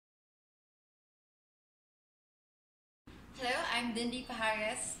Hello, I'm Dindi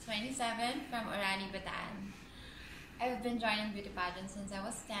Pajares, 27, from Orani, Bataan. I've been joining beauty pageants since I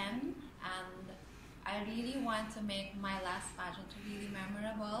was 10, and I really want to make my last pageant really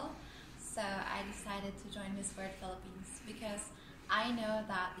memorable. So I decided to join Miss World Philippines because I know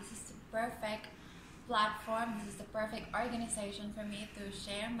that this is the perfect platform, this is the perfect organization for me to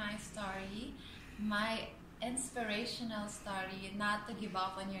share my story, my inspirational story, not to give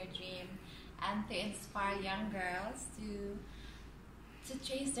up on your dream, and to inspire young girls to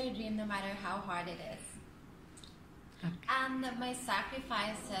chase their dream no matter how hard it is. Okay. And my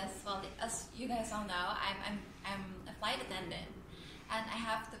sacrifices, well, as you guys all know, I'm a flight attendant, and I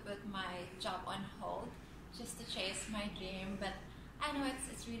have to put my job on hold just to chase my dream, but I know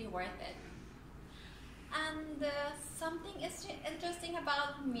it's really worth it. And something is interesting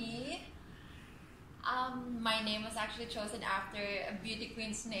about me. My name was actually chosen after a beauty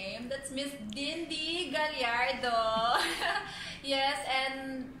queen's name. That's Miss Dindi Gallardo. Yes,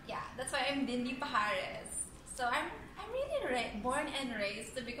 and yeah, that's why I'm Dindi Pajares. So I'm really born and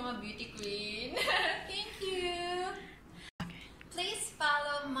raised to become a beauty queen. Thank you. Okay. Please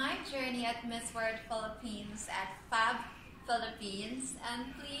follow my journey at Miss World Philippines at Fab Philippines,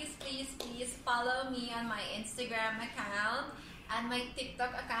 and please follow me on my Instagram account and my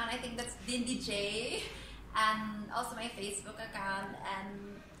TikTok account. I think that's Dindi J, and also my Facebook account.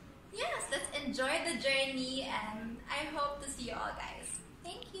 And yes, let's enjoy the journey, and I hope to see you all, guys.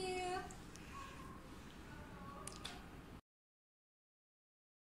 Thank you.